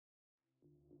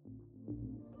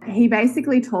he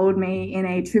basically told me in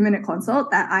a 2-minute consult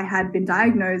that I had been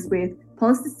diagnosed with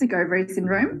polycystic ovary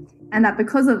syndrome and that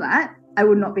because of that, I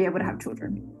would not be able to have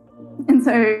children. And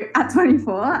so at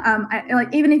 24,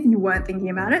 even if you weren't thinking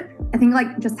about it, I think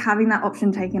like just having that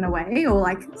option taken away or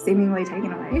like seemingly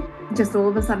taken away, just all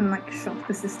of a sudden like shocked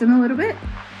the system a little bit.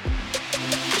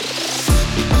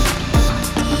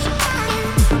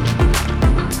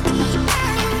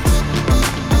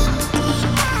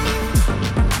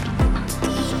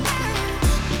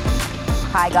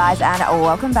 Hi guys, and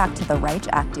welcome back to the Rach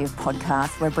Active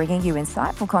podcast. We're bringing you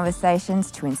insightful conversations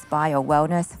to inspire your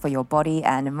wellness for your body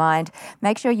and mind.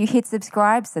 Make sure you hit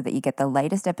subscribe so that you get the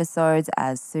latest episodes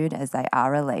as soon as they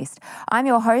are released. I'm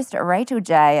your host, Rachel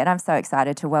J, and I'm so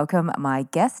excited to welcome my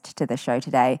guest to the show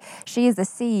today. She is the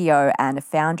CEO and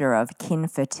founder of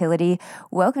Fertility.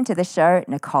 Welcome to the show,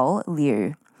 Nicole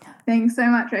Liu. Thanks so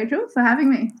much, Rachel, for having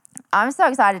me. I'm so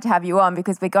excited to have you on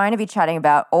because we're going to be chatting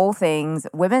about all things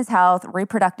women's health,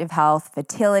 reproductive health,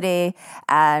 fertility,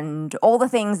 and all the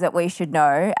things that we should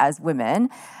know as women.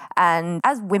 And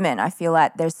as women, I feel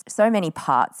like there's so many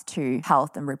parts to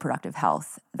health and reproductive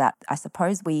health that I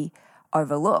suppose we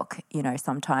overlook,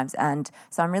 sometimes. And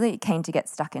so I'm really keen to get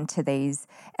stuck into these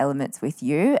elements with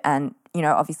you. And,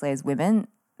 obviously as women,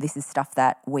 this is stuff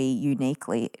that we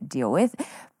uniquely deal with.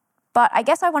 But I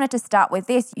guess I wanted to start with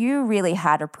this. You really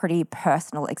had a pretty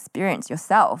personal experience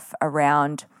yourself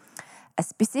around a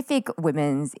specific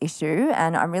women's issue,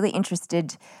 and I'm really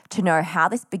interested to know how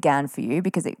this began for you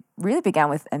because it really began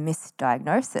with a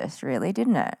misdiagnosis, really,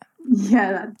 didn't it?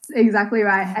 Yeah, that's exactly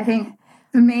right. I think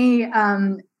for me,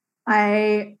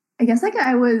 I guess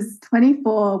I was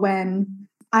 24 when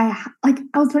I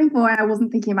was 24 and I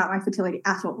wasn't thinking about my fertility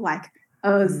at all.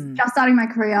 I was just starting my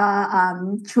career.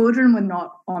 Children were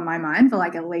not on my mind for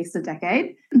at least a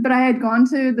decade. But I had gone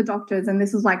to the doctors, and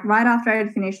this was right after I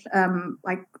had finished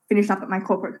up at my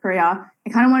corporate career. I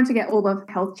kind of wanted to get all the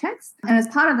health checks. And as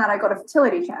part of that, I got a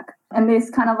fertility check. And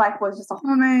this kind of was just a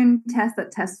hormone test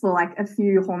that tests for a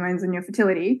few hormones in your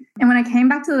fertility. And when I came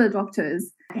back to the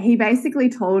doctors, he basically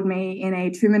told me in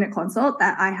a 2-minute consult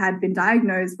that I had been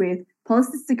diagnosed with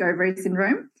polycystic ovary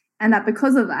syndrome and that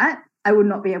because of that, I would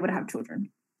not be able to have children.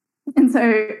 And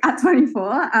so at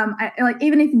 24,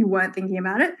 even if you weren't thinking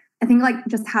about it, I think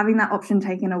just having that option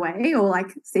taken away or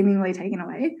seemingly taken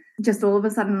away, just all of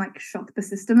a sudden shocked the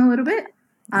system a little bit.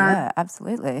 Yeah,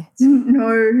 absolutely. Didn't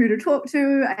know who to talk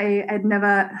to. I'd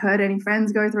never heard any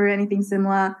friends go through anything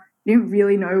similar. Didn't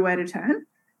really know where to turn.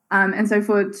 And so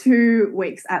for 2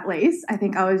 weeks at least, I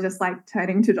think I was just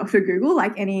turning to Dr. Google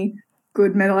like any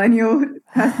good millennial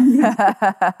person.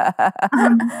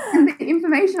 And the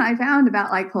information I found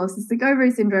about polycystic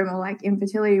ovary syndrome or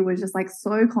infertility was just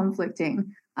so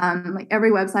conflicting.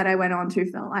 Every website I went on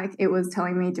to felt like it was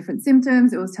telling me different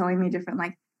symptoms. It was telling me different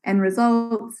end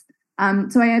results.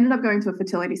 So I ended up going to a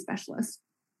fertility specialist.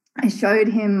 I showed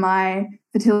him my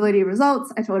fertility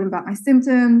results. I told him about my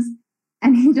symptoms,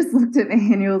 and he just looked at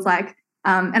me and he was like,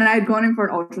 and I had gone in for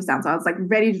an ultrasound. So I was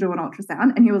ready to do an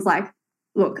ultrasound. And he was like,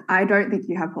 look, I don't think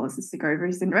you have polycystic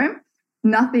ovary syndrome.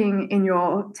 Nothing in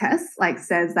your tests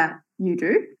says that you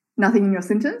do. Nothing in your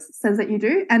symptoms says that you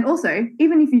do. And also,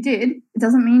 even if you did, it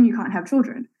doesn't mean you can't have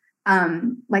children.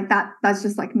 That's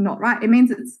just not right. It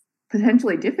means it's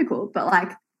potentially difficult,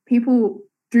 but people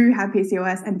do have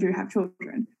PCOS and do have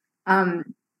children.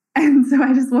 And so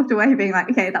I just walked away being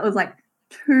okay, that was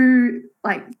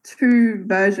two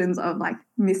versions of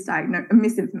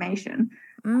misinformation.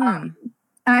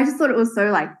 And I just thought it was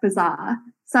so bizarre.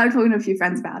 Started talking to a few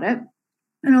friends about it.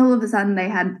 And all of a sudden they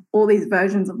had all these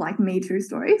versions of Me Too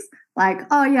stories.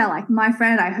 Oh yeah, my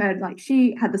friend, I heard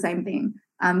she had the same thing.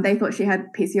 They thought she had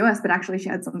PCOS, but actually she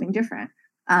had something different.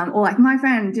 Or my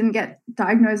friend didn't get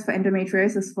diagnosed for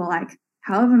endometriosis for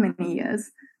however many years.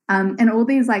 And all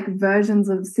these versions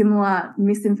of similar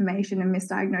misinformation and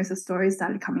misdiagnosis stories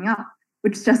started coming up,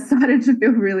 which just started to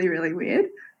feel really, really weird.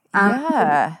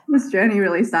 This journey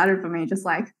really started for me just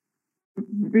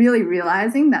really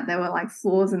realizing that there were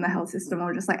flaws in the health system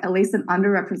or just at least an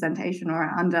underrepresentation or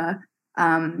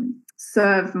an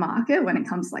served market when it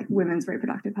comes to women's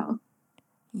reproductive health.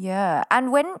 Yeah.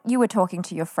 And when you were talking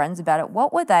to your friends about it,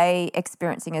 what were they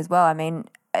experiencing as well? I mean,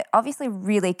 obviously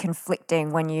really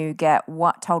conflicting when you get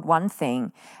told one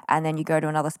thing and then you go to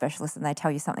another specialist and they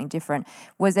tell you something different.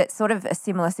 Was it sort of a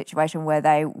similar situation where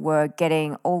they were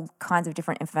getting all kinds of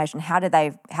different information? How did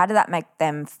that make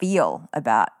them feel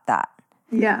about that?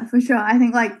 Yeah, for sure. I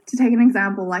think to take an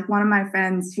example, one of my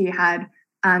friends, she had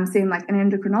seen an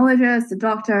endocrinologist, a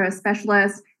doctor, a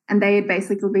specialist, and they had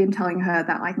basically been telling her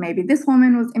that maybe this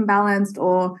hormone was imbalanced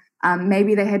or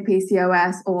maybe they had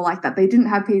PCOS, or like that they didn't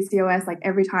have PCOS, like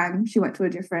every time she went to a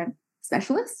different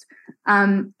specialist.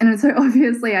 And so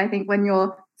obviously I think when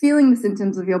you're feeling the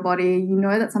symptoms of your body, you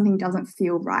know that something doesn't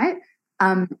feel right.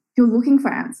 You're looking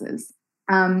for answers.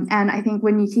 And I think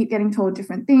when you keep getting told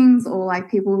different things, or like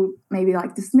people maybe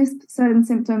like dismiss certain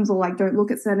symptoms, or like don't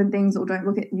look at certain things, or don't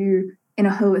look at you in a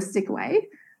holistic way,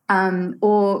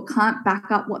 or can't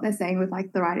back up what they're saying with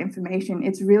like the right information,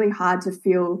 it's really hard to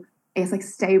feel, I guess, like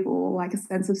stable, like a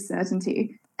sense of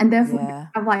certainty. And therefore, you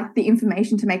have like the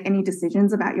information to make any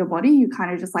decisions about your body. You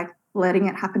kind of just like letting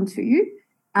it happen to you.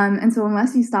 And so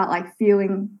unless you start like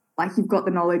feeling like you've got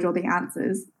the knowledge or the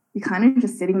answers, you're kind of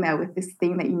just sitting there with this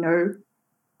thing that you know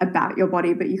about your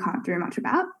body, but you can't do much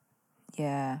about.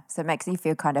 Yeah. So it makes you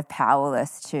feel kind of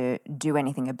powerless to do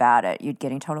anything about it. You're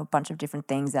getting told a bunch of different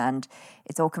things and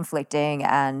it's all conflicting.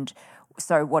 And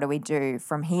so what do we do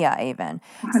from here even?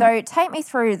 So take me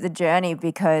through the journey,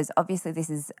 because obviously this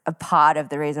is a part of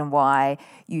the reason why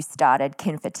you started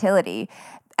Kin Fertility.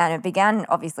 And it began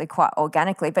obviously quite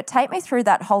organically, but take me through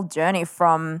that whole journey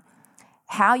from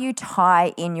how you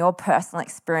tie in your personal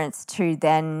experience to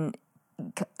then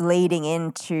leading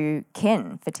into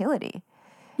Kin Fertility.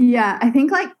 Yeah, I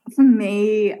think like for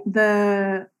me,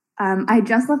 I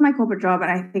just left my corporate job,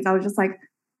 and I think I was just like,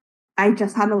 I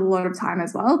just had a lot of time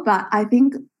as well. But I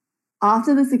think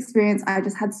after this experience, I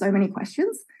just had so many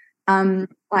questions.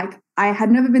 Like I had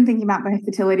never been thinking about my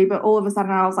fertility, but all of a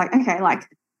sudden I was like, okay, like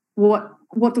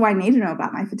what do I need to know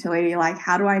about my fertility? Like,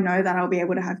 how do I know that I'll be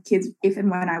able to have kids if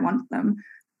and when I want them?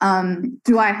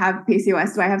 Do I have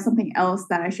PCOS? Do I have something else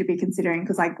that I should be considering?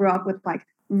 Because I grew up with like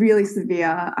really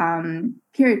severe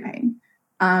period pain.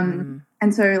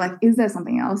 And so like, is there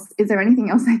something else? Is there anything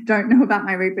else I don't know about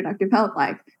my reproductive health?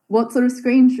 Like, what sort of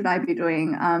screens should I be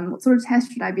doing? What sort of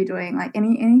tests should I be doing? Like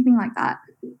anything like that.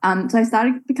 So I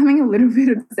started becoming a little bit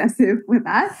obsessive with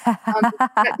that.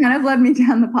 That kind of led me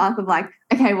down the path of like,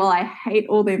 okay, well, I hate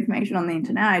all the information on the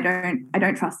internet. I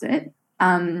don't trust it.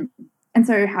 And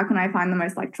so how can I find the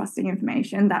most like trusting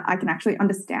information that I can actually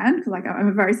understand? Because like I'm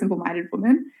a very simple-minded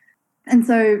woman. And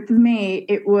so for me,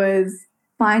 it was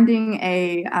finding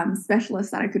a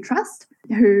specialist that I could trust,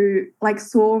 who like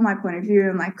saw my point of view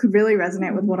and like could really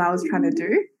resonate with what I was trying to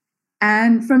do.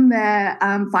 And from there,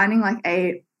 finding like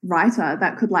a writer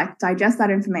that could like digest that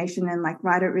information and like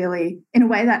write it really in a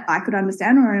way that I could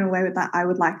understand, or in a way that I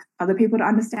would like other people to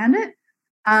understand it.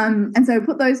 And so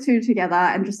put those two together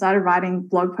and just started writing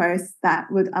blog posts that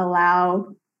would allow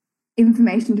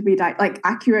information to be like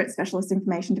accurate specialist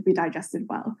information to be digested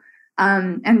well,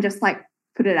 and just like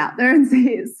put it out there and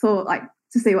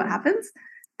to see what happens.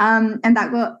 And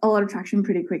that got a lot of traction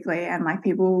pretty quickly, and like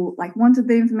people like wanted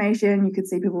the information. You could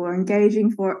see people were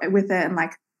engaging with it and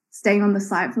like staying on the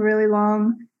site for really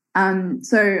long.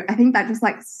 So I think that just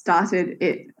like started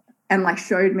it, and like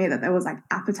showed me that there was like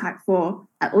appetite for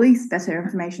at least better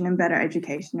information and better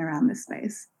education around this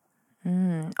space.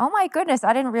 Oh my goodness,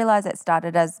 I didn't realize it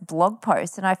started as blog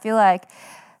posts. And I feel like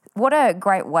what a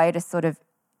great way to sort of,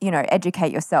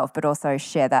 educate yourself, but also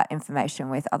share that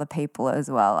information with other people as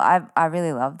well. I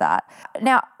really love that.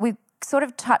 Now, we sort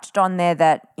of touched on there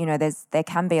that, there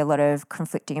can be a lot of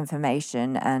conflicting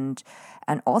information and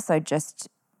also just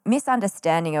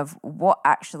misunderstanding of what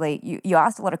actually, you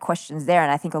asked a lot of questions there,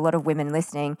 and I think a lot of women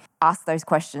listening ask those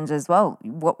questions as well.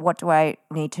 What do I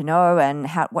need to know, and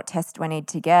what tests do I need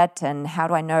to get, and how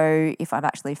do I know if I'm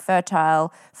actually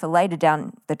fertile for later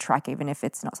down the track, even if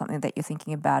it's not something that you're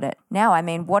thinking about it now? I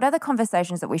mean, what are the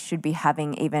conversations that we should be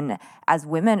having even as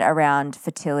women around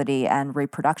fertility and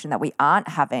reproduction that we aren't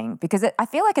having? Because I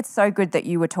feel like it's so good that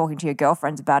you were talking to your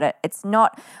girlfriends about it. It's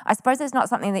not, I suppose it's not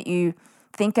something that you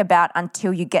think about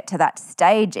until you get to that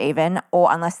stage even, or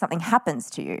unless something happens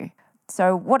to you.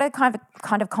 So what are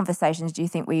kind of conversations do you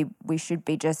think we should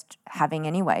be just having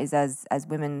anyways as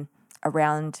women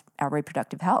around our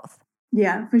reproductive health?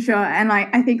 Yeah, for sure. And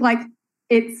like I think like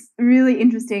it's really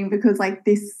interesting because like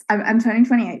I'm turning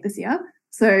 28 this year.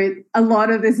 So a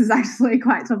lot of this is actually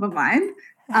quite top of mind.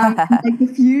 Like the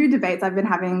few debates I've been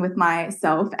having with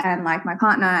myself and like my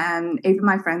partner and even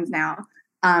my friends now,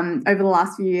 over the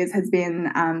last few years has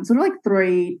been sort of like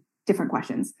three different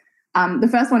questions. The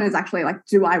first one is actually like,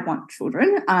 do I want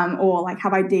children? Or like,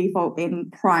 have I default been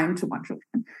primed to want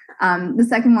children? The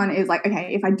second one is like,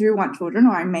 okay, if I do want children,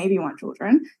 or I maybe want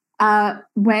children,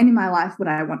 when in my life would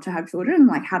I want to have children?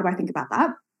 Like, how do I think about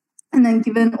that? And then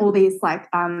given all these like,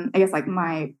 I guess like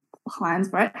my plans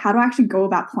for it, how do I actually go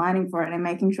about planning for it and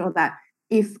making sure that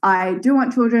if I do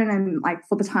want children and like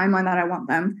for the timeline that I want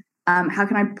them, how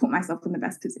can I put myself in the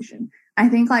best position? I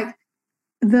think like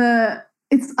the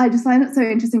I just find it so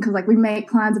interesting because like we make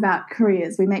plans about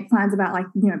careers, we make plans about like,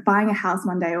 buying a house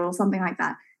one day or something like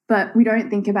that. But we don't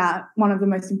think about one of the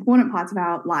most important parts of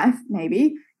our life,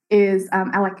 maybe, is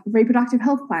our like reproductive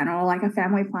health plan or like a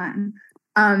family plan.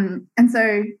 And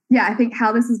so, yeah, I think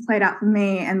how this has played out for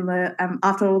me and the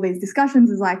after all these discussions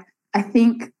is like, I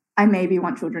think I maybe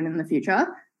want children in the future.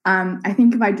 I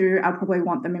think if I do, I'll probably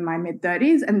want them in my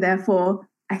mid-30s. And therefore,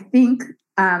 I think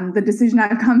the decision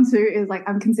I've come to is like,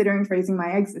 I'm considering freezing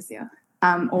my eggs this year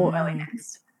or early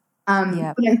next.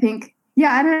 But I think,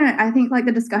 yeah, I don't know. I think like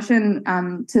the discussion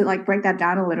to like break that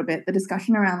down a little bit, the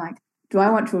discussion around like, do I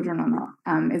want children or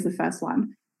not is the first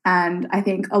one. And I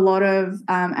think a lot of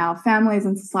our families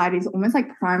and societies almost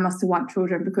like prime us to want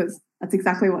children because that's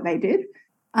exactly what they did.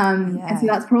 And so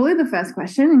that's probably the first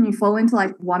question. And you fall into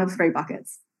like one of three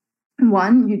buckets.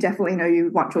 One, you definitely know you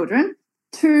want children.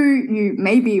 Two, you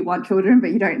maybe want children,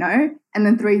 but you don't know. And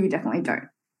then three, you definitely don't.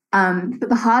 But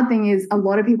the hard thing is a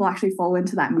lot of people actually fall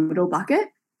into that middle bucket,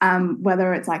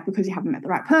 whether it's like because you haven't met the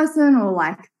right person or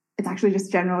like it's actually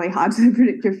just generally hard to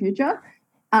predict your future.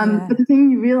 But the thing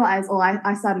you realize, or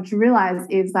I started to realize,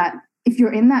 is that if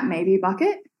you're in that maybe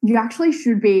bucket, you actually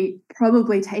should be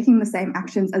probably taking the same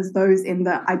actions as those in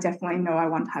the I definitely know I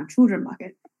want to have children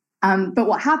bucket. But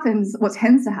what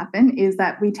tends to happen is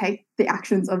that we take the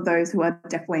actions of those who are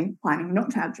definitely planning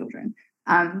not to have children,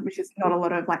 which is not a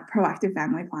lot of like proactive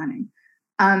family planning.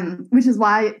 Which is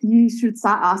why you should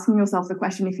start asking yourself the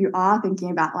question, if you are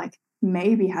thinking about like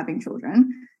maybe having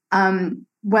children,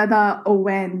 whether or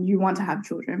when you want to have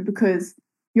children, because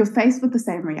you're faced with the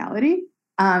same reality.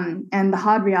 And the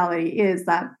hard reality is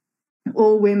that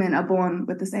all women are born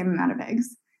with the same amount of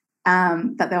eggs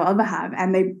that they'll ever have,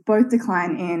 and they both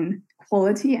decline in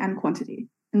quality and quantity,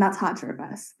 and that's hard to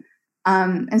reverse.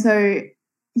 And so,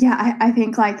 yeah, I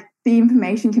think like the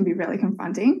information can be really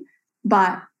confronting,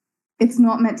 but it's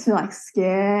not meant to like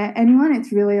scare anyone.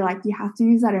 It's really like you have to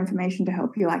use that information to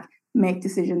help you like make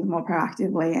decisions more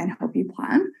proactively and help you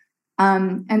plan.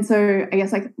 And so I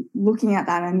guess like looking at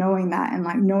that and knowing that and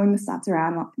like knowing the stats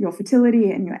around your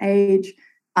fertility and your age,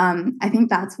 I think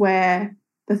that's where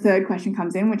the third question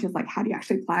comes in, which is like, how do you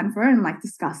actually plan for it and like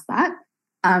discuss that?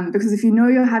 Because if you know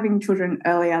you're having children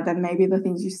earlier, then maybe the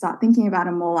things you start thinking about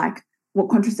are more like what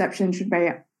contraception should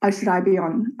I be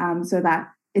on so that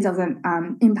it doesn't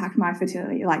impact my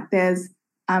fertility. Like there's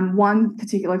one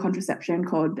particular contraception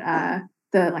called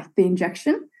the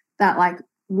injection that like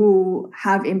will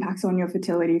have impacts on your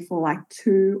fertility for like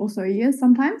 2 or so years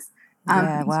sometimes.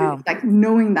 So, like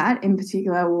knowing that in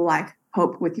particular will like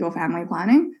help with your family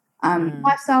planning.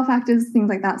 Lifestyle factors, things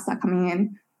like that start coming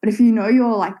in. But if you know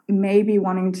you're like maybe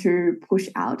wanting to push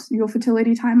out your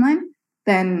fertility timeline,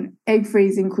 then egg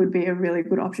freezing could be a really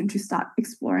good option to start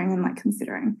exploring and like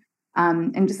considering.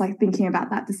 And just like thinking about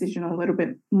that decision a little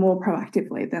bit more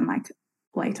proactively than like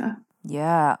later.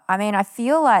 Yeah. I mean, I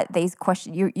feel like these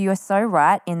questions, you are so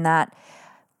right in that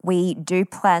we do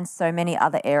plan so many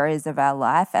other areas of our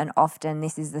life, and often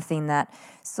this is the thing that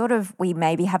sort of we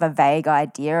maybe have a vague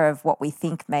idea of what we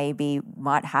think maybe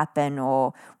might happen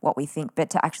or what we think,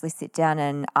 but to actually sit down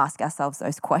and ask ourselves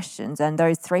those questions. And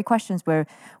those 3 questions were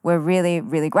really,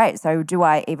 really great. So do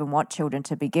I even want children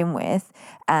to begin with?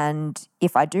 And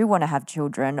if I do want to have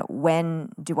children, when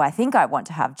do I think I want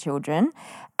to have children?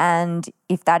 And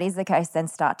if that is the case, then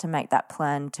start to make that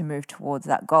plan to move towards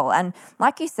that goal. And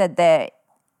like you said there,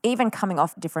 even coming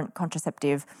off different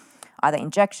contraceptive, either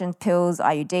injections, pills,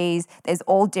 IUDs, there's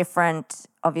all different,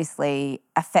 obviously,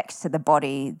 effects to the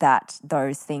body that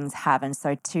those things have. And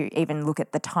so to even look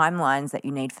at the timelines that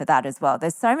you need for that as well.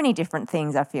 There's so many different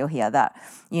things I feel here that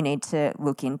you need to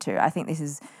look into. I think this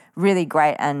is really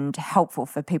great and helpful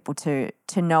for people to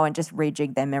know and just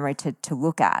rejig their memory to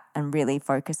look at and really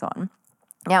focus on.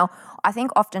 Now, I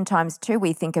think oftentimes too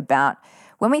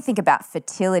when we think about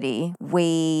fertility,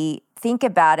 we think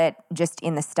about it just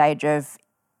in the stage of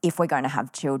if we're going to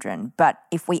have children. But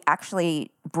if we actually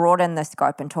broaden the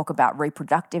scope and talk about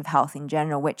reproductive health in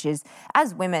general, which is,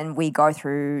 as women, we go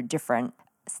through different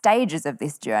stages of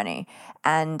this journey.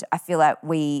 And I feel like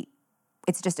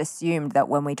it's just assumed that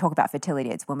when we talk about fertility,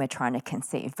 it's when we're trying to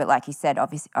conceive. But like you said,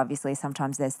 obviously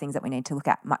sometimes there's things that we need to look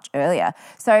at much earlier.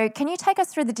 So can you take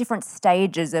us through the different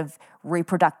stages of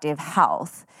reproductive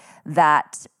health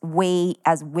that we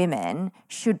as women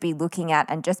should be looking at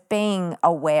and just being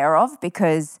aware of,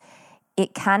 because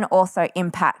it can also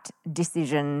impact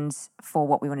decisions for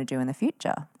what we want to do in the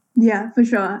future? Yeah, for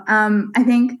sure. I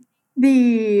think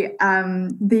the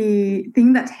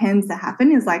thing that tends to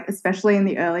happen is like, especially in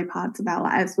the early parts of our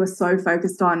lives, we're so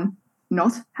focused on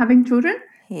not having children.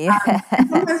 Yeah. And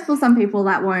sometimes for some people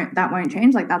that won't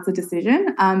change, like that's a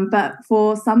decision. But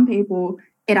for some people,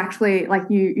 it actually like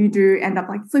you do end up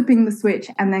like flipping the switch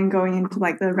and then going into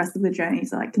like the rest of the journey.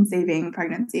 So like conceiving,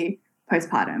 pregnancy,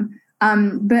 postpartum.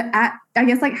 But I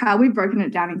guess like how we've broken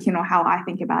it down in kin, or how I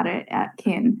think about it at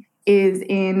kin, is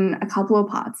in a couple of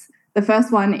parts. The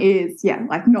first one is,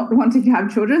 like not wanting to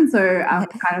have children. So kind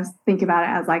of think about it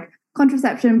as like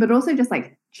contraception, but also just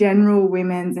like general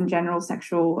women's and general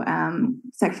sexual and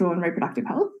reproductive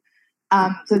health.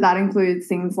 So that includes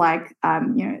things like,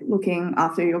 looking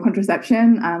after your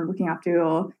contraception, looking after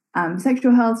your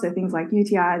sexual health. So things like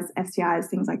UTIs, STIs,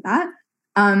 things like that.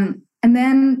 And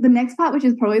then the next part, which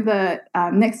is probably the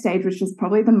next stage, which is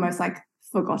probably the most like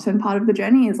forgotten part of the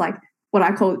journey, is like what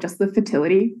I call just the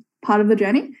fertility part of the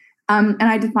journey. And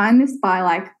I define this by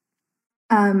like,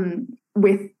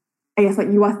 with, I guess,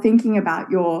 like you are thinking about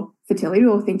your fertility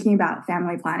or thinking about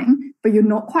family planning, but you're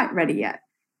not quite ready yet.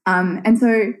 And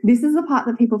so this is the part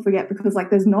that people forget, because like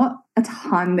there's not a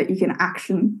ton that you can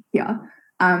action here.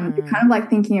 You're kind of like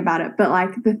thinking about it, but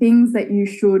like the things that you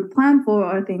should plan for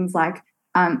are things like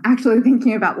actually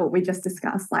thinking about what we just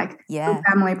discussed, like your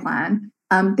family plan,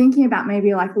 thinking about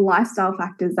maybe like lifestyle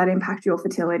factors that impact your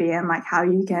fertility and like how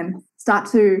you can start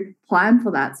to plan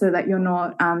for that so that you're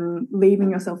not leaving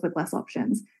yourself with less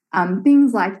options.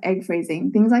 Things like egg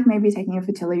freezing, things like maybe taking a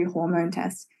fertility hormone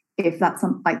test, if that's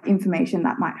some like information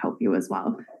that might help you as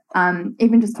well.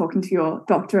 Even just talking to your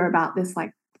doctor about this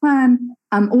like plan,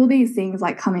 all these things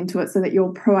like come into it so that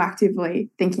you're proactively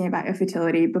thinking about your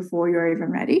fertility before you're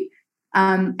even ready.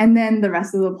 And then the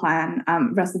rest of the plan,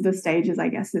 rest of the stages, I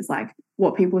guess, is like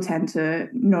what people tend to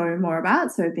know more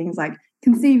about. So things like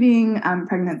conceiving,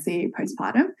 pregnancy,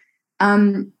 postpartum.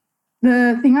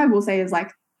 The thing I will say is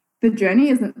like the journey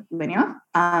isn't linear.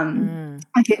 I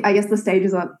guess the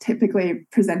stages are typically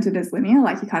presented as linear.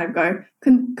 Like you kind of go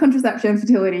contraception,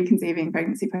 fertility, conceiving,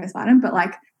 pregnancy, postpartum, but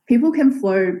like people can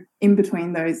flow in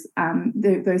between those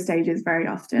stages very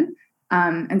often.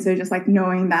 And so just like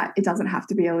knowing that it doesn't have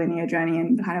to be a linear journey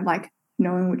and kind of like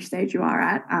knowing which stage you are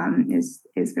at is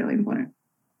really important.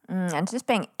 And just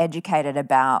being educated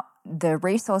about the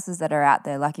resources that are out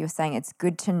there. Like you were saying, it's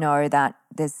good to know that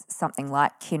there's something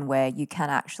like kin where you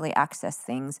can actually access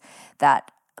things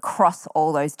that cross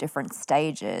all those different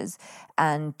stages,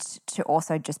 and to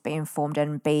also just be informed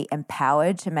and be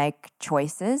empowered to make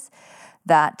choices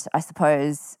that, I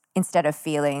suppose, instead of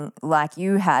feeling like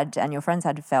you had and your friends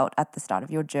had felt at the start of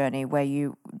your journey, where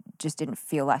you just didn't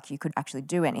feel like you could actually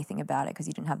do anything about it because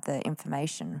you didn't have the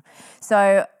information.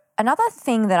 So another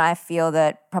thing that I feel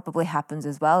that probably happens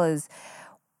as well is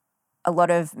a lot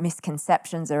of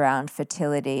misconceptions around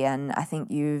fertility, and I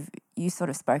think you sort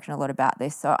of spoken a lot about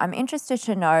this. So I'm interested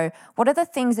to know, what are the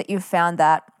things that you've found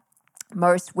that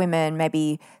most women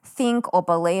maybe think or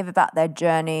believe about their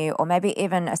journey, or maybe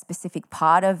even a specific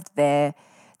part of their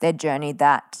journey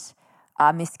that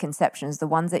are misconceptions, the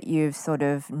ones that you've sort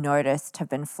of noticed have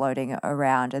been floating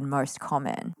around and most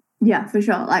common? Yeah, for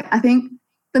sure. Like I think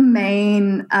the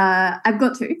main, I've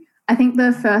got two. I think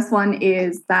the first one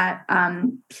is that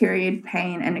period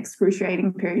pain and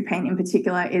excruciating period pain in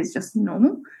particular is just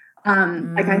normal.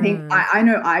 Like I think I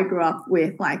know I grew up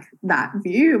with like that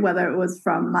view, whether it was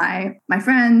from my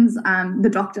friends, the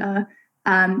doctor,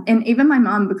 and even my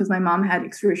mum, because my mum had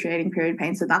excruciating period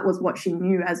pain, so that was what she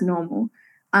knew as normal.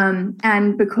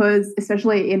 And because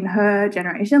especially in her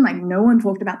generation, like no one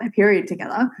talked about their period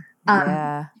together.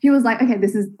 She was like, okay,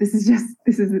 this is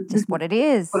just what it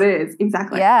is. What it is,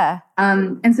 exactly. Yeah.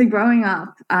 And so growing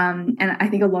up, and I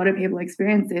think a lot of people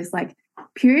experience this, like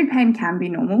period pain can be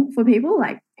normal for people,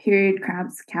 like period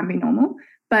cramps can be normal.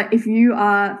 But if you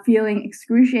are feeling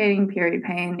excruciating period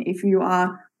pain, if you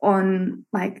are on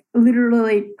like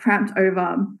literally cramped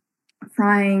over,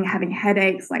 crying, having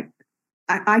headaches, like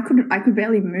I could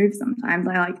barely move sometimes.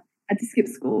 I like had to skip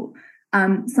school.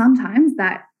 Sometimes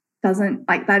that is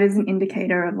an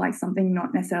indicator of like something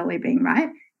not necessarily being right.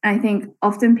 And I think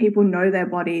often people know their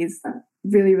bodies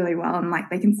really, really well, and like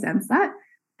they can sense that.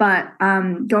 But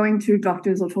going to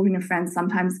doctors or talking to friends,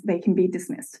 sometimes they can be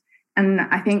dismissed. And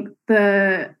I think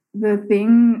the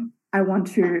thing I want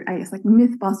to, I guess, like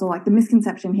myth bust, or like the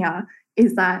misconception here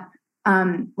is that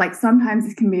like sometimes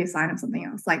this can be a sign of something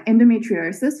else. Like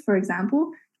endometriosis, for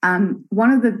example,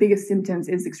 one of the biggest symptoms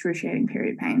is excruciating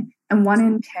period pain, and 1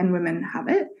 in 10 women have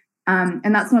it.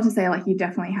 And that's not to say like you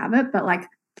definitely have it, but like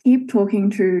keep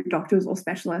talking to doctors or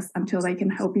specialists until they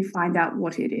can help you find out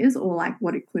what it is or like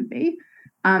what it could be,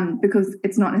 because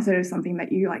it's not necessarily something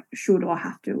that you like should or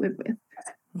have to live with.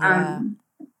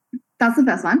 That's the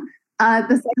first one.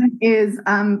 The second is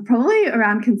probably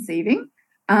around conceiving.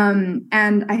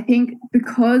 And I think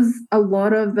because a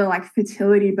lot of the like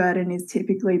fertility burden is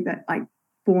typically like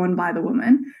borne by the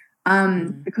woman,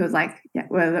 because like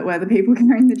we're the people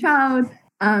carrying the child,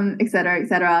 et cetera, et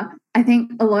cetera. I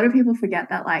think a lot of people forget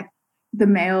that like the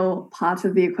male part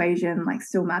of the equation like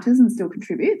still matters and still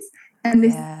contributes. And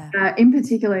this in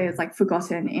particular is like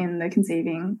forgotten in the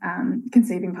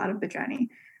conceiving part of the journey.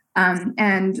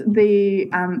 And the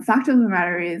fact of the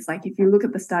matter is, like, if you look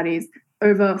at the studies,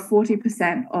 over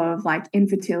 40% of like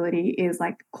infertility is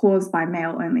like caused by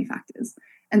male only factors.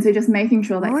 And so just making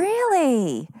sure that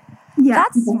really,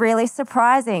 that's really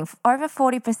surprising. Over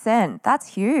 40%, that's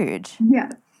huge. Yeah.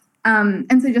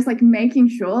 And so just like making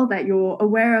sure that you're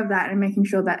aware of that and making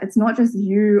sure that it's not just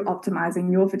you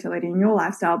optimizing your fertility and your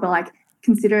lifestyle, but like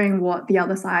considering what the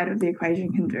other side of the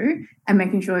equation can do and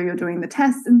making sure you're doing the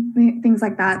tests and things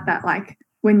like that, that like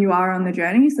when you are on the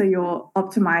journey, so you're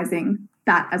optimizing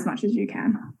that as much as you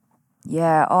can.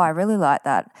 Yeah. Oh, I really like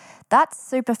that. That's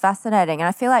super fascinating. And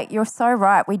I feel like you're so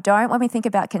right. When we think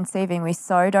about conceiving, we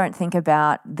don't think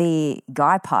about the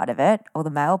guy part of it or the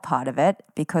male part of it,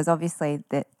 because obviously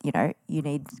that, you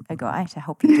need a guy to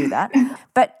help you do that.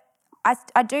 But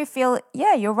I do feel,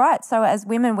 you're right. So as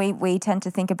women, we tend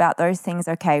to think about those things.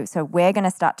 Okay, so we're going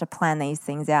to start to plan these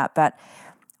things out, but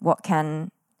what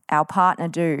can our partner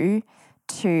do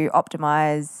to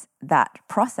optimize that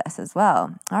process as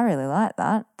well? I really like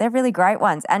that. They're really great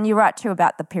ones. And you're right too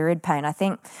about the period pain. I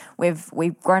think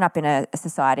we've grown up in a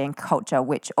society and culture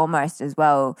which almost as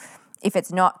well, if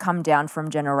it's not come down from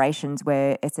generations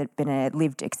where it's been a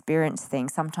lived experience thing,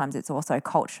 sometimes it's also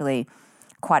culturally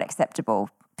quite acceptable.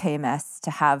 PMS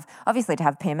to have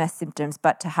PMS symptoms,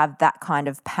 but to have that kind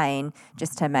of pain,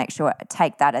 just to make sure,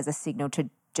 take that as a signal to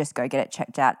just go get it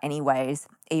checked out anyways,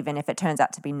 even if it turns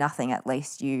out to be nothing, at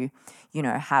least you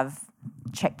have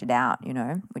checked it out,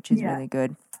 which is really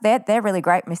good. They're really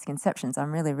great misconceptions.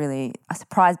 I'm really, really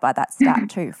surprised by that stat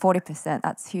too, 40%,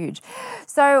 that's huge.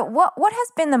 So what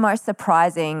has been the most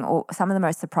surprising, or some of the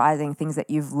most surprising things that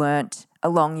you've learnt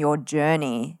along your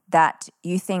journey that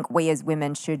you think we as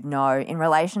women should know in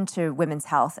relation to women's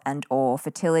health and or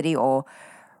fertility or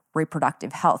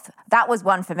reproductive health? That was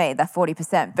one for me, the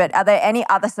 40%. But are there any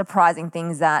other surprising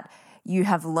things that you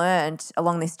have learned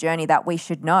along this journey that we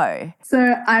should know?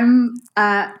 So I'm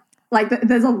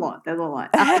there's a lot.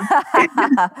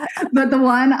 But the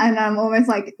one, and I'm almost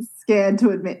like scared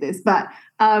to admit this, but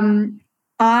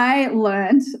I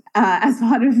learned as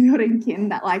part of building kin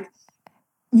that like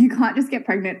you can't just get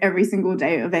pregnant every single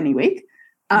day of any week.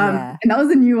 And that was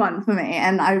a new one for me.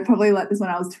 And I probably learned this when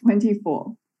I was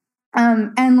 24.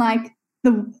 And like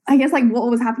I guess like what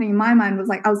was happening in my mind was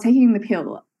like I was taking the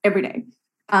pill every day.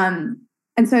 And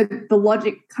so the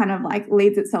logic kind of like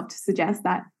leads itself to suggest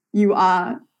that you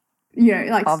are,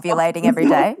 like ovulating every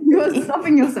day. You are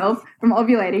stopping yourself from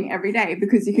ovulating every day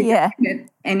because you can get pregnant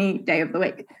any day of the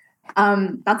week.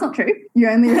 That's not true. You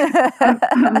only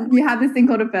you have this thing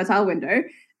called a fertile window,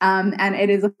 and it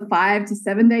is a 5 to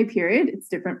 7 day period. It's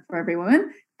different for every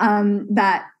woman.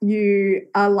 That you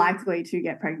are likely to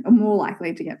get pregnant, or more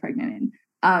likely to get pregnant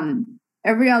in.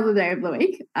 Every other day of the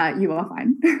week, you are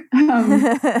fine.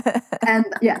 And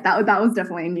that was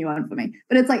definitely a new one for me.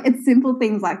 But it's simple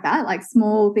things like that, like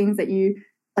small things that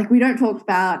we don't talk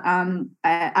about.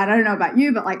 I don't know about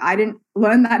you, but like I didn't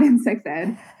learn that in sex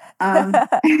ed.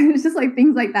 It's just like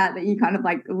things like that you kind of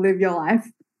like live your life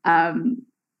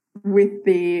with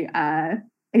the I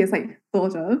guess like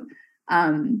thought of.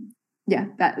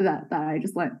 That I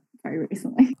just learned very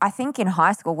recently. I think in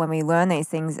high school when we learn these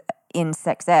things in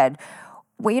sex ed,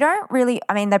 we don't really,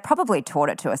 they probably taught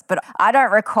it to us, but I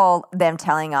don't recall them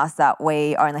telling us that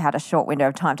we only had a short window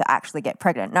of time to actually get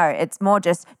pregnant. No, it's more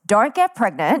just don't get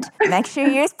pregnant, make sure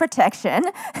you use protection,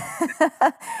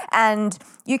 and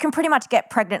you can pretty much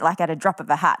get pregnant like at a drop of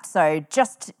a hat. So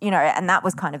just, and that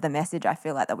was kind of the message I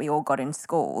feel like that we all got in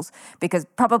schools, because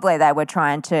probably they were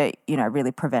trying to,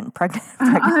 really prevent pregnancy.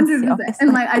 100%.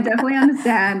 And like I definitely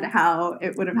understand how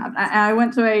it would have happened. I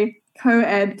went to a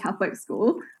co-ed Catholic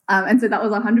school. And so that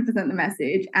was 100% the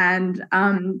message. And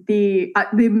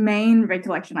the main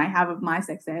recollection I have of my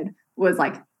sex ed was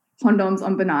like condoms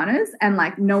on bananas and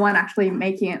like no one actually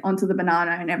making it onto the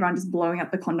banana and everyone just blowing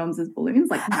up the condoms as balloons.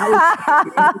 Like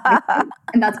that was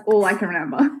and that's all I can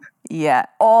remember. Yeah,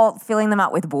 or filling them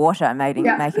up with water, making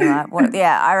like what?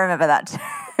 Yeah, I remember that too.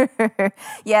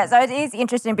 Yeah, so it is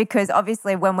interesting because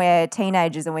obviously when we're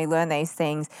teenagers and we learn these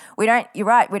things, you're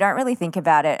right, we don't really think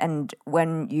about it. And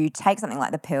when you take something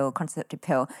like the pill, contraceptive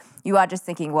pill, you are just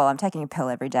thinking, well, I'm taking a pill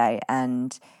every day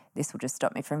and this will just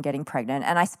stop me from getting pregnant.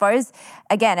 And I suppose,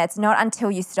 again, it's not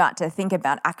until you start to think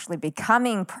about actually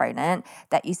becoming pregnant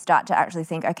that you start to actually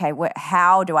think, okay,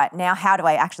 how do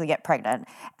I actually get pregnant?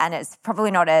 And it's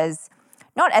probably not as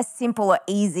simple or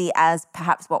easy as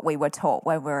perhaps what we were taught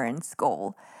when we were in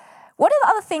school. What are the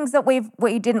other things that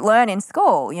we didn't learn in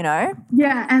school, you know?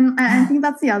 Yeah, and I think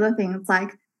that's the other thing. It's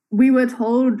like we were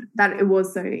told that it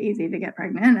was so easy to get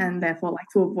pregnant and therefore like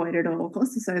to avoid it at all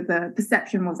costs. So the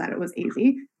perception was that it was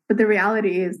easy. But the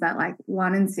reality is that like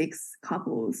 1 in 6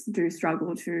 couples do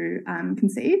struggle to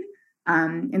conceive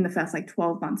in the first like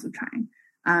 12 months of trying.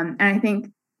 And I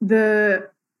think the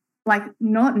like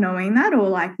not knowing that or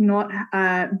like not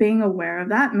being aware of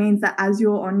that means that as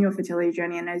you're on your fertility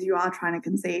journey and as you are trying to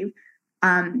conceive,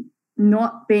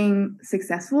 not being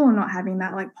successful or not having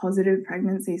that like positive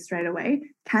pregnancy straight away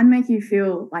can make you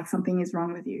feel like something is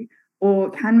wrong with you, or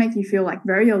can make you feel like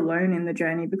very alone in the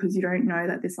journey because you don't know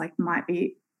that this like might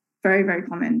be very, very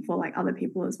common for like other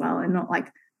people as well, and not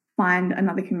like find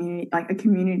another community, like a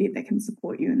community that can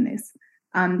support you in this.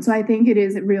 So I think it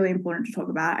is really important to talk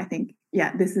about. I think,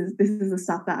 yeah, this is the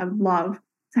stuff that I would love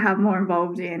to have more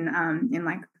involved in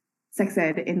like sex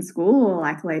ed in school or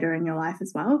like later in your life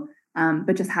as well.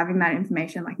 But just having that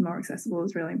information like more accessible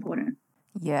is really important.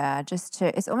 Yeah,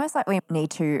 it's almost like we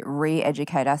need to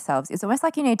re-educate ourselves. It's almost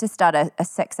like you need to start a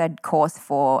sex ed course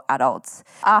for adults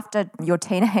after your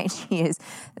teenage years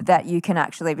that you can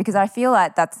actually, because I feel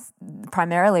like that's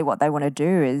primarily what they want to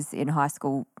do is in high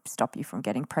school stop you from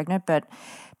getting pregnant. But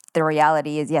the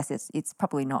reality is, yes, it's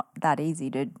probably not that easy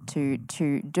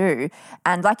to do.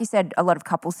 And like you said, a lot of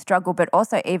couples struggle, but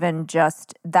also even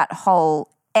just that whole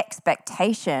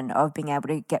expectation of being able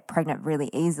to get pregnant really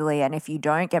easily, and if you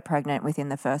don't get pregnant within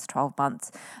the first 12 months,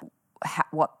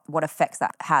 what effects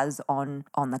that has on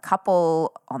the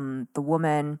couple, on the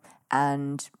woman.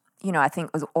 And I think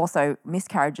it was also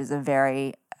miscarriages are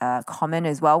very common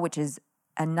as well, which is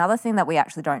another thing that we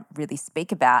actually don't really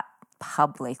speak about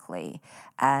publicly,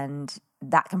 and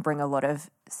that can bring a lot of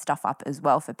stuff up as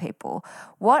well for people.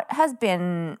 What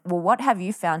have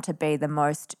you found to be the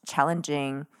most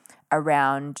challenging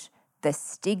around the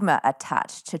stigma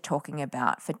attached to talking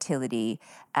about fertility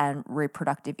and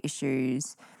reproductive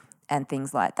issues and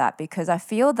things like that? Because I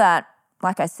feel that,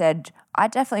 like I said, I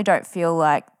definitely don't feel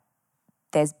like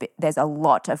there's a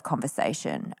lot of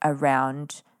conversation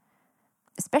around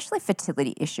especially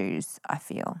fertility issues, I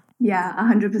feel. Yeah,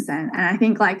 100%. And I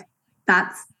think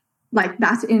that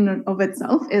in and of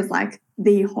itself is like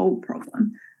the whole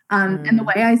problem. And the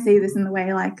way I see this, in the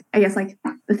way I guess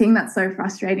the thing that's so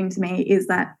frustrating to me is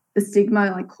that the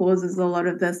stigma causes a lot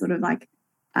of the sort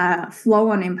of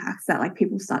flow on impacts that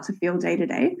people start to feel day to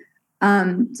day.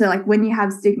 So when you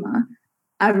have stigma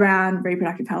around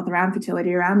reproductive health, around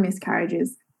fertility, around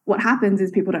miscarriages, what happens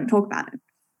is people don't talk about it.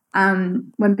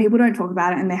 When people don't talk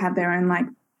about it and they have their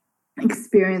own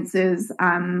experiences,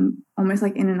 almost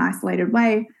in an isolated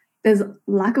way, there's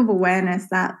lack of awareness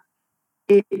that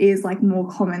it is more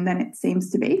common than it seems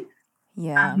to be.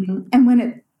 Yeah. And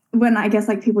when I guess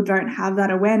people don't have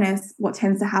that awareness, what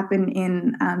tends to happen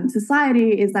in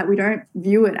society is that we don't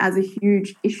view it as a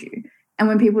huge issue. And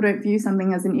when people don't view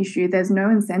something as an issue, there's no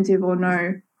incentive or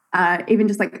no even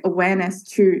just awareness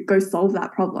to go solve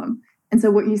that problem. And so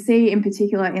what you see in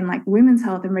particular in women's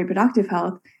health and reproductive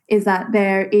health is that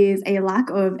there is a lack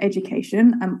of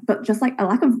education, but just a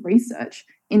lack of research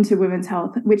into women's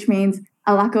health, which means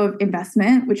a lack of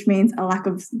investment, which means a lack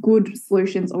of good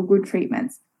solutions or good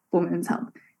treatments for women's health.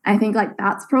 And I think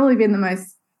that's probably been the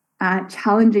most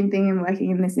challenging thing in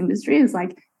working in this industry is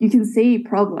you can see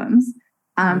problems,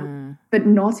 but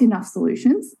not enough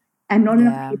solutions and not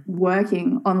enough people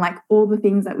working on all the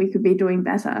things that we could be doing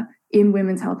better in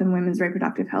women's health and women's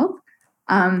reproductive health.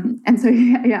 And so,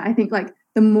 I think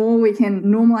the more we can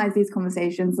normalize these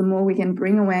conversations, the more we can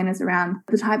bring awareness around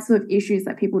the types of issues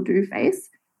that people do face,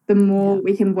 the more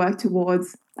we can work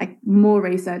towards more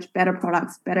research, better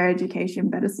products, better education,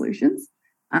 better solutions.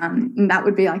 And that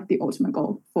would be the ultimate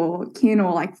goal for kin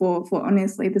or for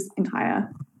honestly this entire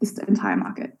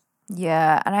market.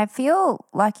 Yeah, and I feel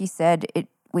like you said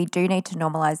we do need to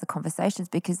normalize the conversations,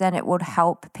 because then it would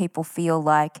help people feel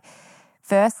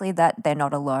firstly that they're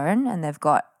not alone and they've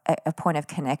got a point of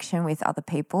connection with other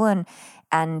people,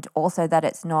 and also that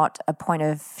it's not a point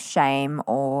of shame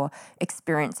or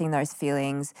experiencing those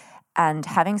feelings, and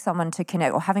having someone to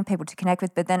connect or having people to connect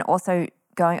with, but then also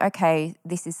going, okay,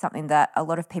 this is something that a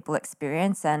lot of people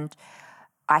experience and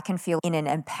I can feel in an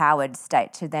empowered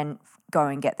state to then go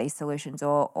and get these solutions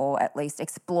or at least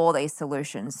explore these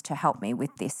solutions to help me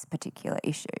with this particular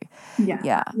issue.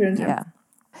 Yeah.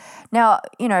 Now,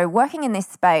 working in this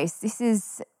space, this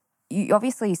is, you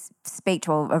obviously speak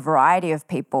to a variety of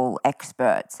people,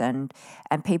 experts and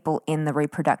people in the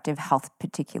reproductive health,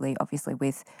 particularly obviously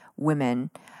with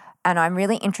women. And I'm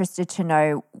really interested to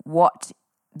know what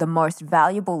the most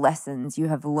valuable lessons you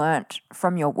have learnt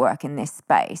from your work in this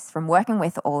space, from working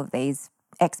with all of these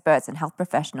experts and health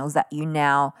professionals that you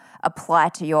now apply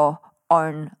to your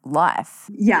own life.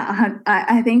 Yeah,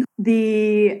 I think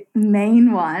the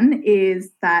main one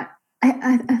is that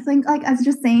I think like I've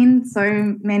just seen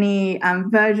so many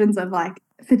versions of like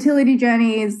fertility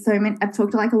journeys. I've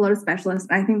talked to like a lot of specialists.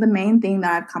 And I think the main thing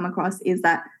that I've come across is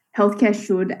that healthcare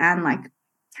should and like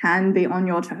can be on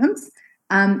your terms.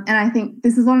 And I think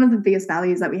this is one of the biggest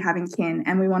values that we have in Kin,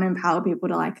 and we want to empower people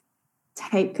to like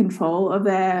take control of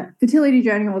their fertility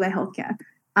journey or their healthcare.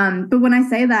 But when I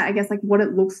say that, I guess like what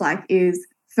it looks like is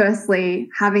firstly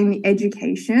having the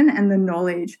education and the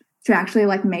knowledge to actually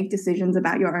like make decisions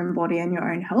about your own body and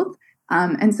your own health.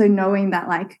 And so knowing that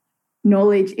like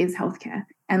knowledge is healthcare,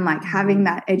 and like having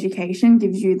that education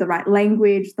gives you the right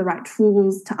language, the right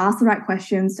tools to ask the right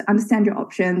questions, to understand your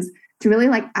options, to really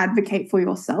like advocate for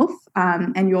yourself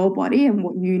and your body and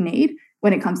what you need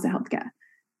when it comes to healthcare.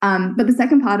 But the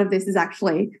second part of this is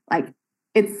actually like,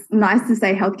 it's nice to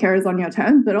say healthcare is on your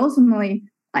terms, but ultimately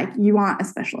like you aren't a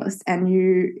specialist, and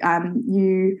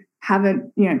you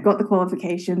haven't got the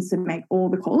qualifications to make all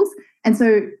the calls. And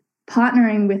so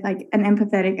partnering with like an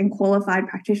empathetic and qualified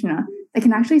practitioner that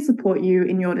can actually support you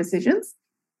in your decisions.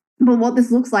 But what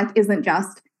this looks like isn't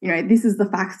just, this is the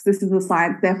facts, this is the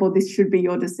science, therefore this should be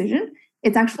your decision.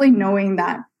 It's actually knowing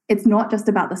that it's not just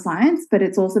about the science, but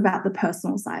it's also about the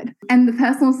personal side. And the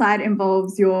personal side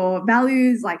involves your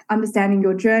values, like understanding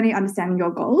your journey, understanding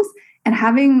your goals, and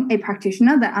having a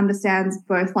practitioner that understands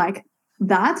both like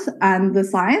that and the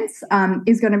science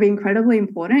is going to be incredibly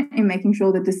important in making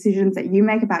sure the decisions that you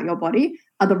make about your body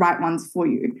are the right ones for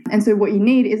you. And so what you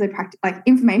need is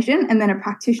information, and then a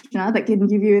practitioner that can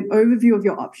give you an overview of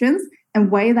your options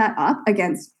and weigh that up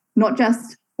against not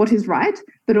just what is right,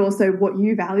 but also what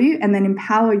you value, and then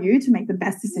empower you to make the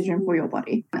best decision for your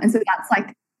body. And so that's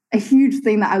like a huge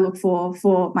thing that I look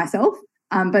for myself,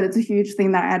 but it's a huge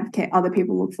thing that I advocate other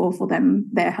people look for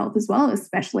their health as well,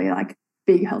 especially like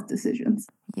big health decisions.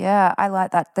 Yeah, I like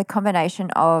that. The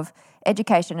combination of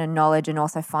education and knowledge, and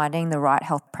also finding the right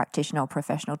health practitioner or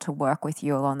professional to work with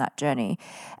you along that journey.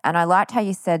 And I liked how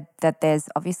you said that there's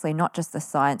obviously not just the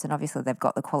science, and obviously they've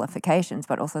got the qualifications,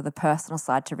 but also the personal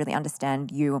side to really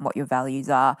understand you and what your values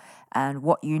are and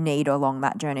what you need along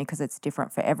that journey, because it's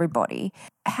different for everybody.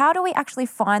 How do we actually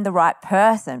find the right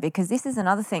person? Because this is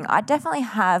another thing. I definitely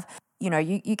have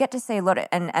you get to see a lot of,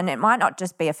 and it might not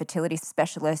just be a fertility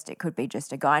specialist, it could be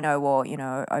just a gyno or,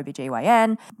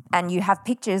 OBGYN, and you have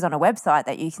pictures on a website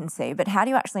that you can see, but how do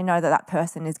you actually know that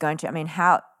person is going to,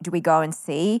 how do we go and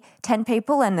see 10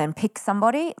 people and then pick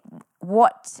somebody?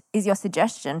 What is your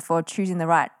suggestion for choosing the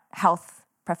right health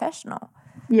professional?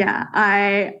 Yeah,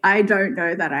 I don't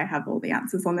know that I have all the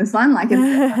answers on this one. Like it's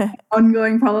an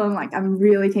ongoing problem, like I'm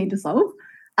really keen to solve.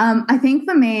 I think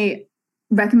for me,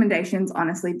 recommendations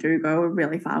honestly do go a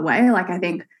really far way. Like I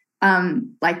think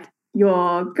like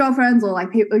your girlfriends or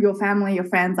like people, your family, your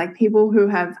friends, like people who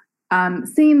have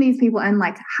seen these people and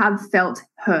like have felt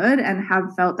heard and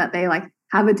have felt that they like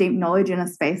have a deep knowledge in a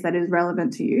space that is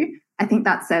relevant to you. I think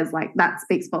that that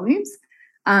speaks volumes.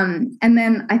 And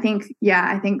then I think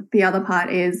the other part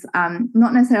is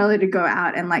not necessarily to go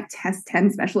out and like test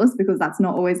 10 specialists, because that's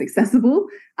not always accessible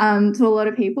to a lot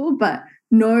of people. But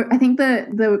no, I think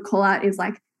the call out is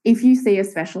like, if you see a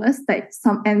specialist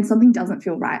and something doesn't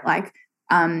feel right, like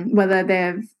whether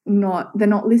they're not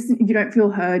listening, you don't feel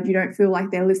heard, you don't feel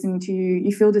like they're listening to you,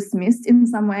 you feel dismissed in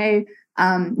some way,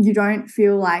 you don't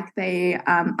feel like they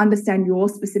understand your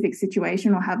specific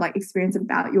situation or have like experience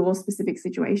about your specific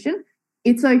situation,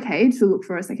 it's okay to look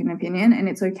for a second opinion, and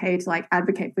it's okay to like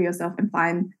advocate for yourself and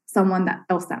find someone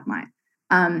else that might.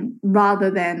 Rather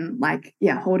than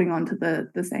holding on to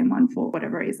the same one for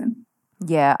whatever reason.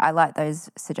 Yeah, I like those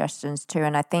suggestions too.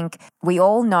 And I think we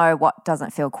all know what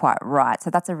doesn't feel quite right. So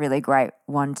that's a really great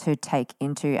one to take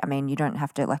into. You don't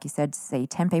have to, like you said, see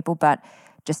 10 people, but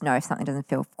just know if something doesn't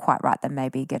feel quite right, then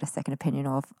maybe get a second opinion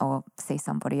or see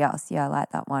somebody else. Yeah, I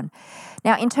like that one.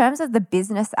 Now, in terms of the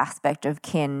business aspect of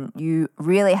Kin, you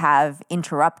really have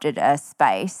interrupted a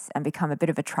space and become a bit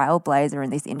of a trailblazer in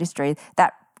this industry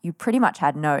that you pretty much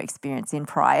had no experience in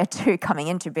prior to coming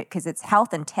into it, because it's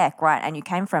health and tech, right? And you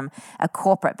came from a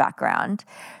corporate background.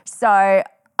 So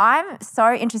I'm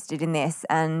so interested in this,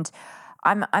 and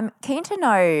I'm keen to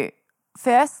know,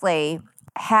 firstly,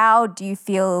 how do you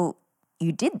feel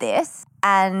you did this.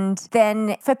 And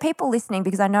then for people listening,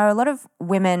 because I know a lot of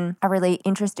women are really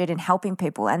interested in helping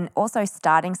people and also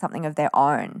starting something of their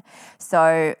own.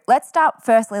 So let's start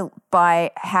firstly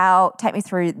by take me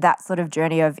through that sort of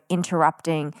journey of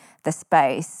interrupting the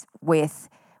space with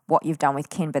what you've done with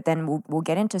kin, but then we'll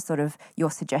get into sort of your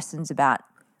suggestions about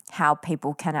how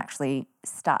people can actually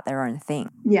start their own thing.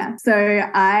 Yeah. So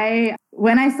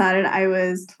when I started, I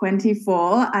was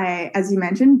 24. I, as you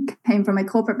mentioned, came from a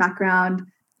corporate background,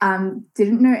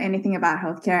 didn't know anything about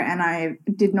healthcare, and I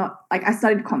did not, I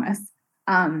studied commerce.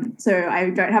 So I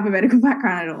don't have a medical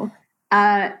background at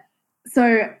all.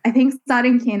 So I think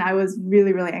starting kin, I was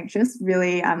really, really anxious,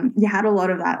 really, you had a lot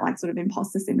of that sort of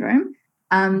imposter syndrome.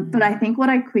 But I think what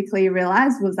I quickly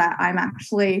realized was that I'm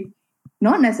actually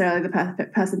not necessarily the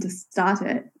perfect person to start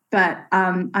it, but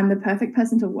I'm the perfect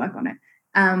person to work on it.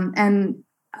 And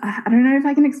I don't know if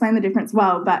I can explain the difference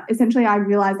well, but essentially I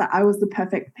realized that I was the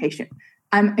perfect patient.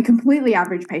 I'm a completely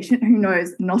average patient who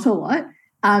knows not a lot,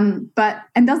 I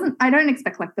don't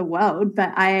expect the world,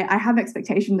 but I have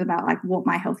expectations about what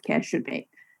my healthcare should be.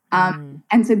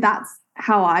 And so that's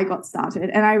how I got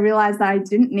started. And I realized that I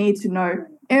didn't need to know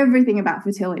everything about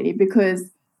fertility because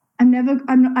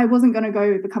I wasn't going to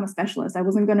go become a specialist. I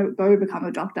wasn't going to go become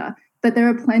a doctor, but there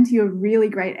are plenty of really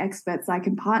great experts I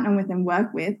can partner with and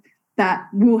work with that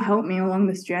will help me along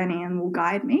this journey and will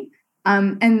guide me.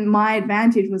 And my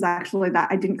advantage was actually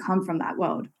that I didn't come from that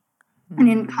world. I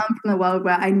didn't come from the world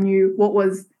where I knew what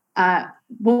was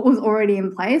already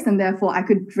in place, and therefore I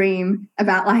could dream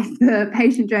about the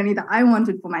patient journey that I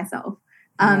wanted for myself.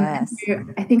 Yes. So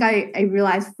I think I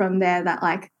realized from there that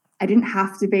I didn't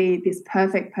have to be this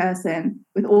perfect person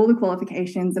with all the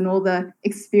qualifications and all the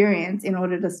experience in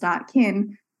order to start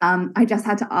kin. I just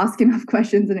had to ask enough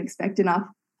questions and expect enough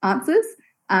answers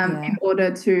in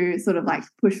order to sort of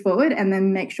push forward, and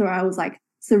then make sure I was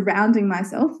surrounding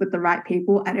myself with the right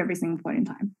people at every single point in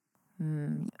time.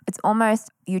 It's almost,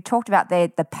 you talked about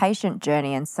the patient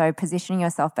journey, and so positioning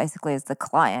yourself basically as the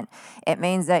client. It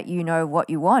means that you know what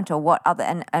you want or what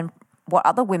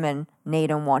other women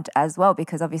need and want as well,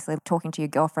 because obviously talking to your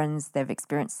girlfriends, they've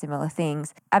experienced similar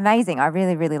things. Amazing. I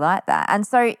really, really like that. And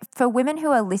so for women who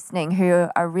are listening, who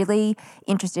are really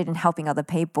interested in helping other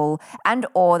people, and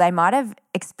or they might have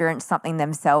experienced something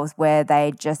themselves where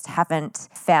they just haven't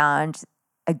found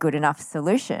a good enough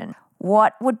solution,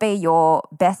 what would be your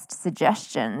best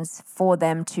suggestions for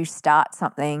them to start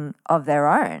something of their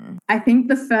own? I think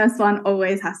the first one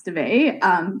always has to be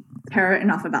care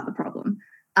enough about the problem.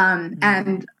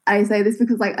 And I say this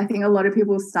because I think a lot of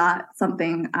people start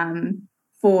something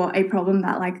for a problem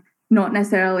that not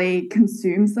necessarily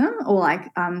consumes them or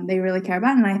they really care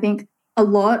about. And I think a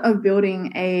lot of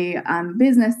building a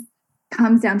business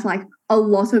comes down to a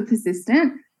lot of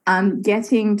persistent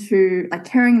getting to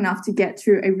caring enough to get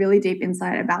to a really deep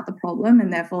insight about the problem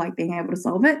and therefore being able to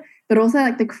solve it, but also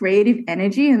the creative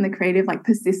energy and the creative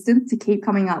persistence to keep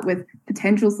coming up with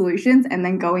potential solutions and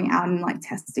then going out and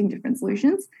testing different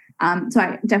solutions. So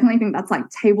I definitely think that's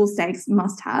table stakes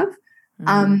must have.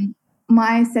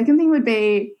 My second thing would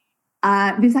be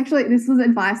this was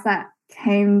advice that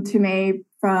came to me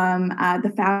from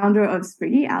the founder of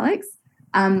Spriggy, Alex,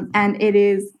 and it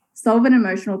is solve an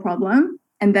emotional problem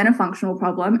and then a functional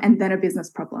problem, and then a business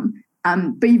problem.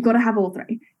 But you've got to have all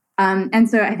three. And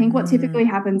so I think what typically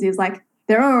happens is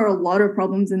there are a lot of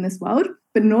problems in this world,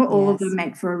 but not all of them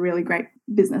make for a really great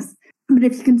business. But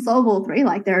if you can solve all three,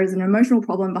 there is an emotional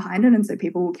problem behind it, and so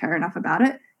people will care enough about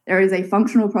it. There is a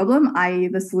functional problem, i.e.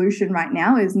 the solution right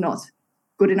now is not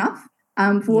good enough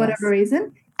for whatever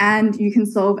reason. And you can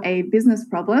solve a business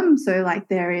problem. So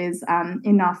there is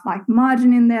enough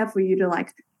margin in there for you to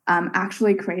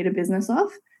actually create a business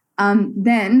off,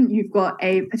 then you've got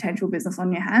a potential business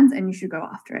on your hands and you should go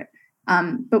after it.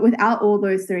 But without all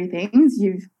those three things,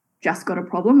 you've just got a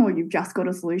problem or you've just got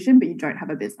a solution, but you don't have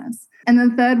a business. And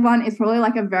the third one is probably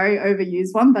a very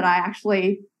overused one, but I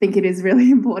actually think it is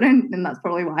really important, and that's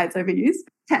probably why it's overused.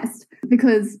 Test.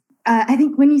 Because I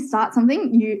think when you start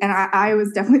something, I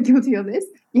was definitely guilty of this,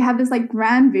 you have this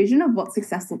grand vision of what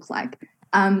success looks like.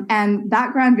 And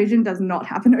that grand vision does not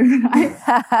happen overnight.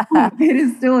 It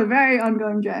is still a very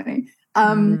ongoing journey.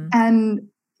 And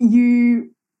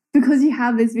because you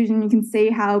have this vision, you can see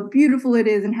how beautiful it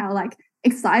is and how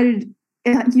excited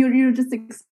you're just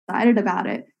excited about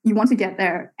it. You want to get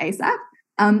there ASAP,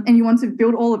 and you want to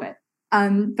build all of it.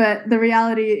 But the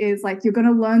reality is you're going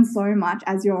to learn so much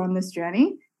as you're on this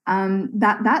journey.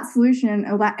 That solution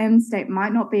or that end state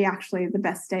might not be actually the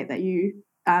best state that you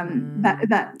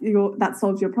that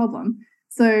solves your problem.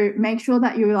 So make sure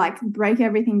that you break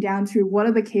everything down to what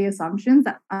are the key assumptions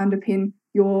that underpin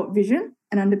your vision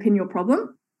and underpin your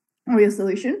problem or your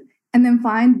solution, and then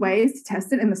find ways to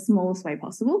test it in the smallest way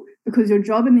possible, because your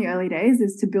job in the early days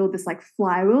is to build this like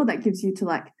flywheel that gets you to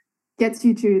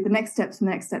the next step to the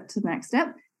next step to the next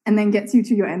step, and then gets you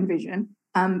to your end vision.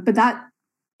 But that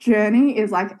journey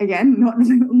is like, again,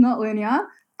 not linear.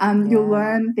 You'll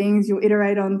learn things, you'll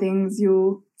iterate on things,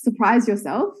 you'll surprise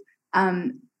yourself.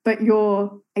 But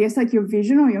your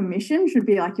vision or your mission should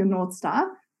be like your North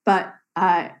Star, but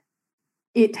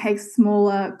it takes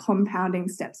smaller compounding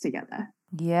steps together.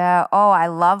 Yeah. Oh, I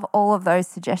love all of those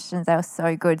suggestions. They were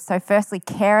so good. So firstly,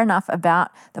 care enough about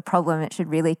the problem. It should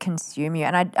really consume you.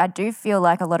 And I do feel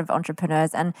like a lot of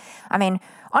entrepreneurs, and I mean,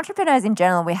 entrepreneurs in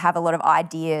general, we have a lot of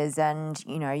ideas, and,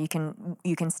 you know, you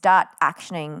can start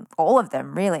actioning all of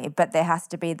them really, but there has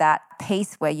to be that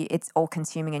piece where it's all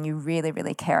consuming and you really,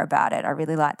 really care about it. I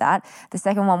really like that. The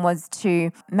second one was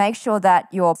to make sure that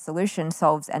your solution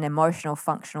solves an emotional,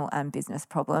 functional, and business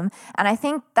problem. And I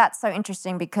think that's so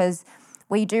interesting because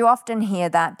we do often hear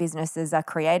that businesses are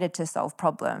created to solve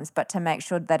problems, but to make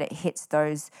sure that it hits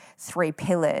those three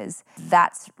pillars,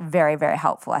 that's very, very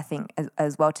helpful, I think,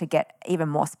 as well, to get even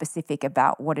more specific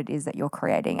about what it is that you're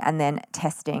creating. And then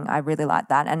testing, I really like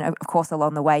that. And of course,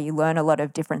 along the way, you learn a lot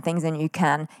of different things and you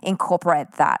can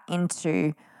incorporate that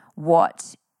into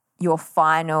what your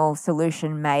final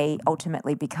solution may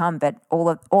ultimately become. But all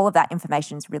of that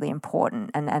information is really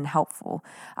important and helpful.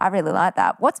 I really like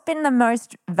that. What's been the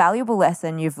most valuable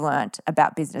lesson you've learnt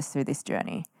about business through this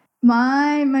journey?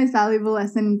 My most valuable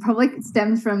lesson probably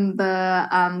stems from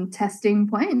the testing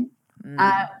point.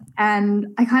 And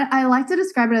I like to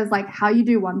describe it as like how you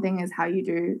do one thing is how you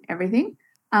do everything.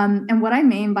 And what I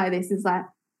mean by this is that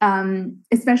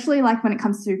especially like when it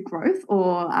comes to growth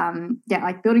or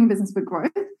like building a business for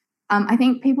growth, I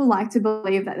think people like to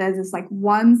believe that there's this like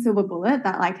one silver bullet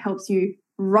that like helps you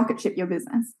rocket ship your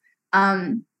business.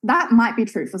 That might be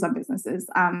true for some businesses,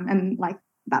 and like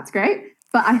that's great.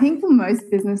 But I think for most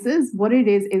businesses, what it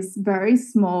is very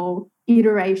small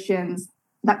iterations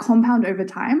that compound over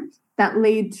time that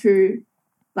lead to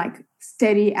like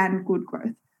steady and good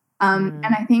growth. And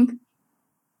I think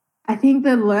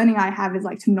the learning I have is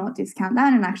like to not discount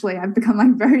that. And actually I've become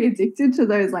like very addicted to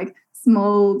those like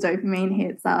small dopamine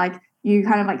hits that like you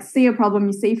kind of like see a problem,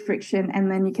 you see friction,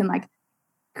 and then you can like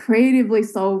creatively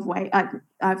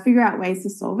figure out ways to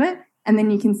solve it. And then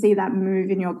you can see that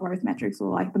move in your growth metrics or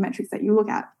like the metrics that you look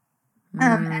at.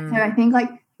 And so I think like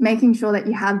making sure that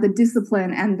you have the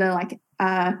discipline and the like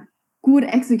good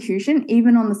execution,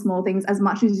 even on the small things, as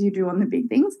much as you do on the big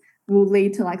things, will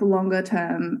lead to like longer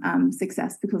term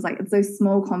success, because like it's those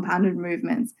small compounded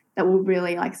movements that will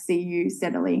really like see you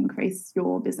steadily increase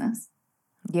your business.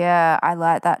 Yeah, I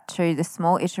like that too. The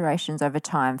small iterations over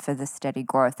time for the steady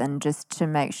growth, and just to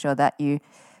make sure that you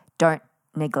don't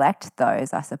neglect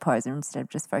those, I suppose, instead of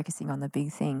just focusing on the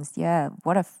big things. Yeah,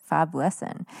 what a fab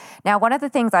lesson. Now, one of the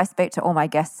things I speak to all my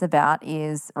guests about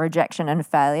is rejection and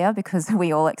failure, because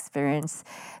we all experience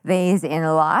these in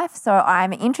life. So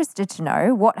I'm interested to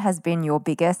know, what has been your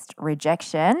biggest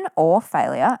rejection or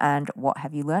failure, and what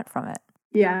have you learnt from it?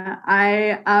 Yeah,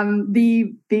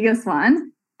 the biggest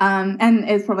one, and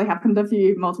it's probably happened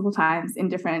multiple times in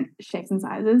different shapes and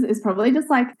sizes, is probably just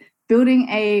like building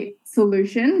a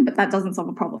solution, but that doesn't solve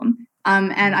a problem.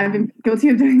 And I've been guilty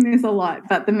of doing this a lot,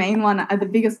 but the main one, the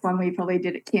biggest one we probably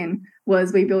did at Kin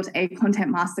was we built a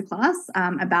content masterclass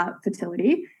about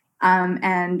fertility.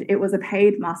 And it was a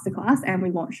paid masterclass and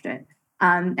we launched it.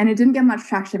 And it didn't get much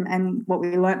traction. And what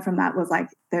we learned from that was like,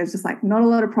 there's just like not a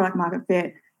lot of product market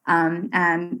fit.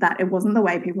 And that it wasn't the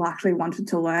way people actually wanted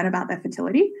to learn about their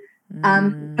fertility.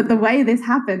 But the way this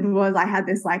happened was I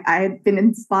had been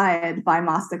inspired by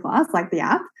Masterclass, like the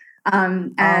app.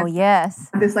 And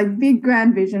this like big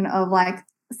grand vision of like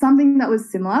something that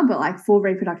was similar, but like for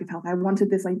reproductive health. I wanted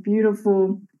this like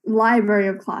beautiful library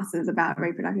of classes about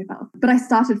reproductive health. But I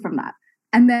started from that.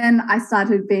 And then I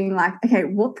started being like, okay,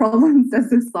 what problems does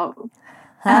this solve?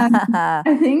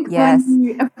 I think when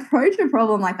you approach a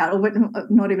problem like that, or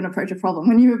not even approach a problem,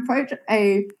 when you approach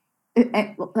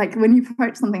when you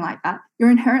approach something like that, you're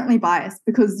inherently biased,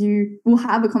 because you will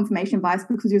have a confirmation bias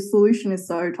because your solution is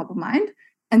so top of mind.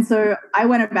 And so I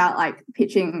went about like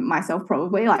pitching myself,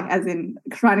 probably like as in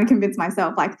trying to convince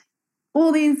myself like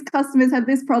all these customers have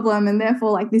this problem and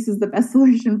therefore like this is the best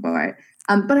solution for it.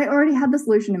 But I already had the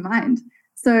solution in mind.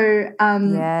 So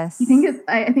I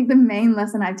think the main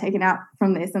lesson I've taken out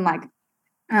from this, and like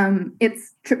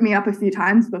it's tripped me up a few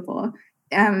times before,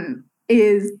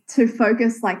 is to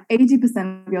focus like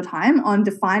 80% of your time on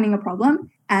defining a problem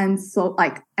and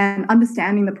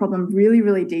understanding the problem really,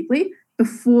 really deeply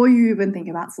before you even think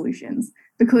about solutions.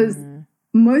 Because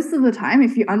most of the time,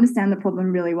 if you understand the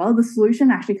problem really well, the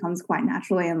solution actually comes quite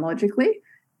naturally and logically.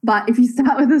 But if you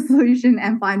start with a solution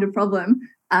and find a problem,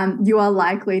 you are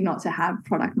likely not to have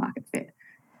product market fit.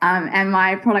 And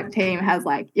my product team has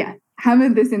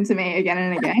hammered this into me again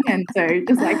and again. And so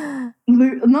just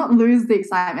not lose the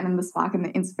excitement and the spark and the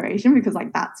inspiration, because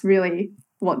that's really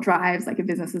what drives a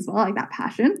business as well, that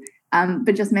passion.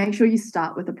 But just make sure you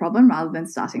start with the problem rather than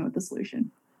starting with the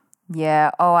solution.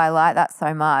 Yeah. Oh, I like that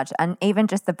so much. And even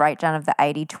just the breakdown of the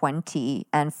 80-20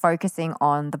 and focusing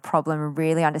on the problem and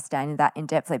really understanding that in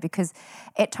depthly, because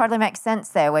it totally makes sense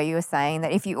there where you were saying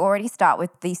that if you already start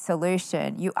with the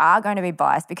solution, you are going to be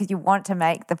biased because you want to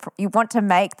make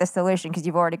the solution because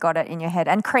you've already got it in your head.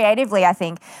 And creatively, I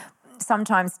think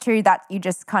sometimes too that you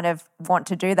just kind of want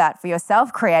to do that for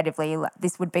yourself creatively.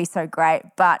 This would be so great.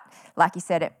 But like you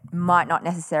said, it might not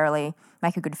necessarily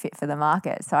make a good fit for the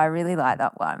market. So I really like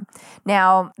that one.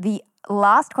 Now, the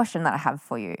last question that I have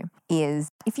for you is,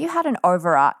 if you had an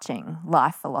overarching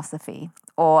life philosophy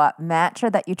or mantra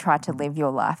that you try to live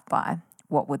your life by,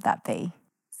 what would that be?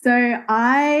 So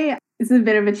this is a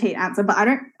bit of a cheat answer, but I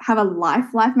don't have a life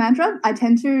mantra. I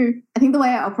think the way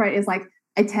I operate is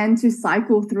I tend to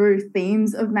cycle through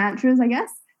themes of mantras, I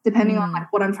guess, depending on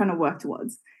what I'm trying to work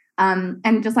towards.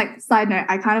 And just side note,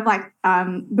 I kind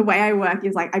of the way I work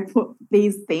is I put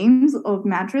these themes of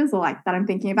mantras or that I'm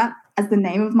thinking about as the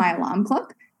name of my alarm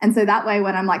clock. And so that way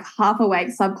when I'm half awake,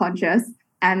 subconscious,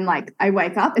 and I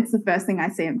wake up, it's the first thing I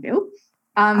see and feel.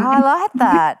 I like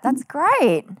that. That's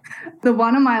great. The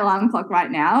one on my alarm clock right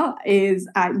now is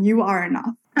you are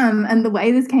enough. And the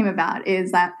way this came about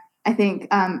is that I think,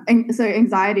 so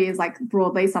anxiety is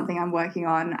broadly something I'm working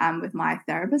on with my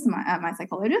therapist and my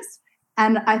psychologist.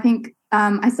 And I think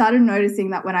I started noticing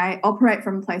that when I operate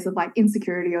from a place of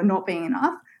insecurity or not being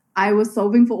enough, I was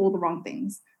solving for all the wrong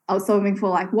things. I was solving for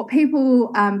what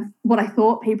I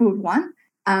thought people would want.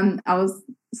 I was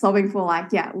solving for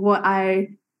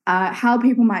how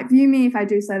people might view me if I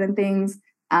do certain things.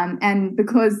 And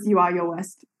because you are your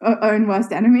own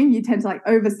worst enemy, you tend to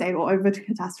overstate or over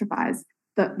catastrophize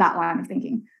that line of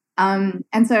thinking.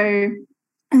 And so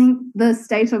I think the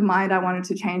state of mind I wanted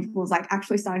to change was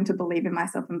actually starting to believe in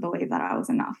myself and believe that I was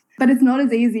enough. But it's not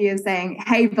as easy as saying,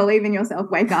 hey, believe in yourself,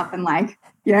 wake up, and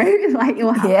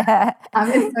it'll happen. Yeah.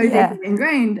 It's so deeply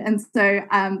ingrained. And so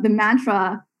the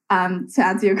mantra, to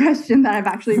answer your question, that I've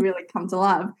actually really come to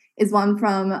love is one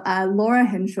from Laura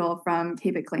Henshaw from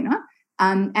Keep It Cleaner.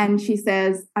 And she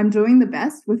says, I'm doing the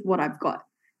best with what I've got.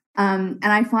 And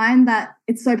I find that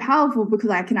it's so powerful because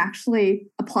I can actually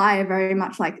apply a very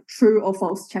much true or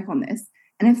false check on this.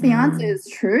 And if the answer is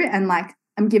true and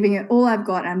I'm giving it all I've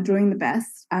got and I'm doing the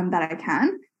best that I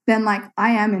can, then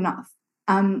I am enough.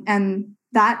 And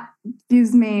that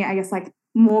gives me, I guess,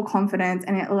 more confidence,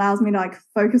 and it allows me to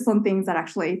focus on things that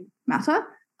actually matter.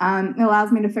 It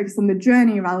allows me to focus on the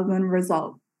journey rather than the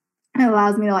result. It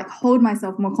allows me to hold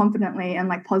myself more confidently and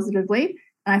positively.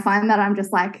 And I find that I'm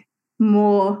just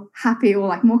more happy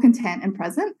or more content and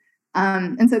present.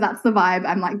 And so that's the vibe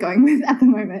I'm going with at the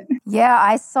moment. Yeah,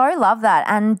 I so love that.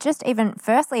 And just even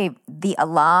firstly, the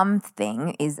alarm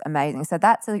thing is amazing. So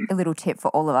that's a little tip for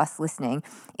all of us listening,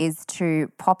 is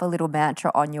to pop a little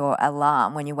mantra on your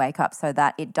alarm when you wake up so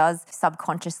that it does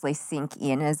subconsciously sink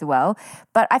in as well.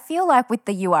 But I feel with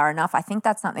the you are enough, I think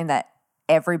that's something that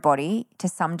everybody to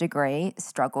some degree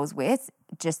struggles with,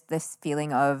 just this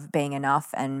feeling of being enough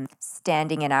and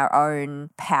standing in our own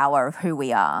power of who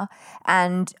we are.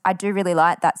 And I do really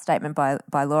like that statement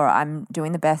by Laura. I'm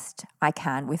doing the best I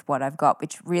can with what I've got,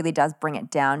 which really does bring it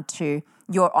down to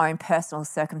your own personal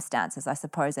circumstances, I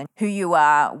suppose, and who you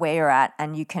are, where you're at,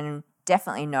 and you can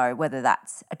definitely know whether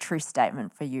that's a true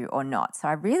statement for you or not. So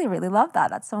I really, really love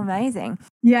that. That's so amazing.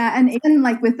 Yeah. And even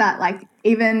with that,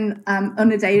 even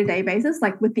on a day-to-day basis,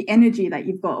 with the energy that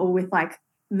you've got, or with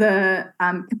the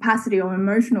capacity or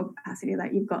emotional capacity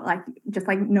that you've got, just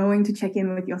knowing to check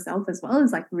in with yourself as well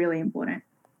is really important.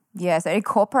 Yeah, so it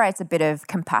incorporates a bit of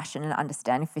compassion and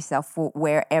understanding for yourself for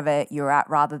wherever you're at,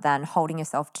 rather than holding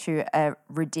yourself to a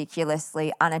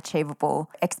ridiculously unachievable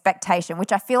expectation,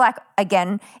 which I feel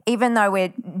again, even though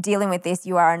we're dealing with this,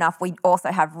 you are enough, we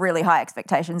also have really high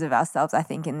expectations of ourselves, I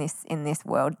think, in this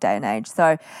world, day and age.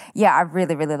 So yeah, I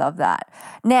really, really love that.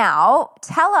 Now,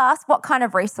 tell us what kind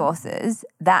of resources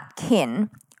that Kin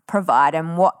provide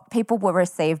and what people will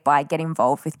receive by getting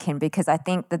involved with Kin, because I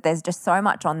think that there's just so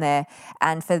much on there.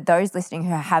 And for those listening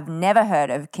who have never heard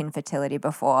of Kin Fertility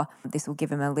before, this will give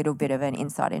them a little bit of an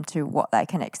insight into what they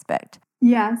can expect.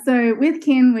 Yeah, so with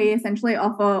Kin, we essentially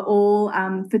offer all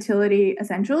fertility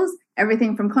essentials,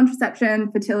 everything from contraception,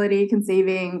 fertility,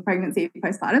 conceiving, pregnancy,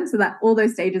 postpartum, so that all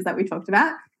those stages that we talked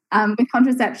about. With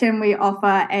contraception, we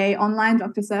offer a online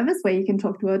doctor service where you can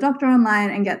talk to a doctor online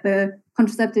and get the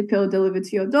contraceptive pill delivered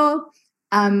to your door.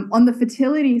 On the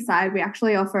fertility side, we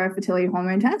actually offer a fertility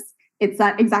hormone test. It's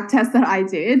that exact test that I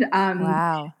did.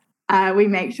 Wow. We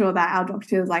make sure that our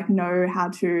doctors know how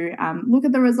to look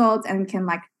at the results and can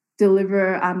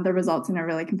deliver the results in a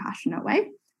really compassionate way.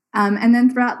 And then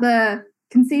throughout the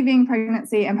conceiving,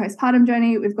 pregnancy, and postpartum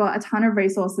journey, we've got a ton of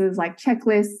resources like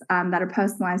checklists that are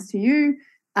personalized to you,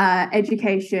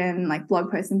 education,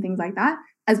 blog posts and things like that,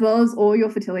 as well as all your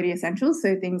fertility essentials.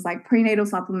 So things like prenatal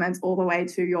supplements all the way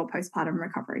to your postpartum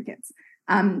recovery kits.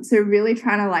 So really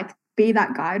trying to be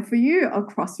that guide for you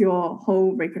across your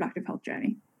whole reproductive health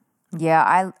journey.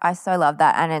 Yeah, I so love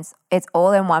that. And it's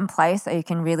all in one place, so you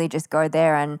can really just go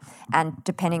there and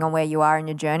depending on where you are in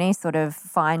your journey, sort of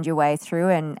find your way through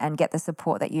and get the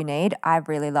support that you need. I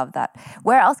really love that.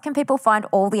 Where else can people find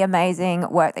all the amazing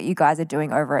work that you guys are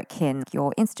doing over at Kin?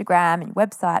 Your Instagram and your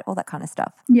website, all that kind of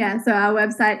stuff. Yeah, so our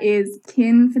website is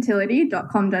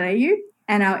kinfertility.com.au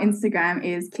and our Instagram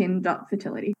is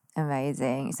kin.fertility.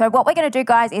 Amazing. So what we're going to do,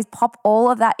 guys, is pop all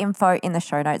of that info in the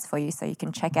show notes for you so you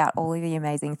can check out all of the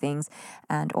amazing things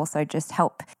and also just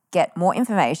help get more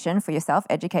information for yourself,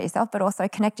 educate yourself, but also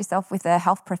connect yourself with a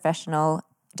health professional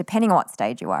depending on what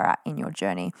stage you are at in your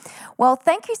journey. Well,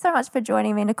 thank you so much for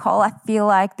joining me, Nicole. I feel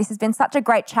like this has been such a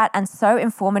great chat and so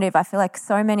informative. I feel like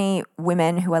so many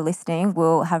women who are listening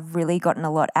will have really gotten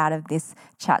a lot out of this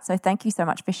chat. So thank you so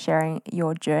much for sharing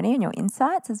your journey and your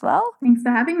insights as well. Thanks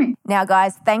for having me. Now,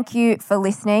 guys, thank you for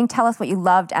listening. Tell us what you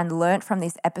loved and learnt from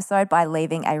this episode by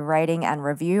leaving a rating and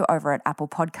review over at Apple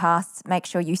Podcasts. Make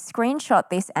sure you screenshot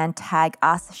this and tag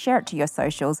us. Share it to your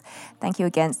socials. Thank you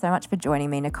again so much for joining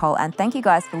me, Nicole. And thank you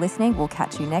guys for listening. We'll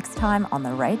catch you next time on the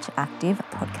Rach Active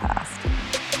Podcast.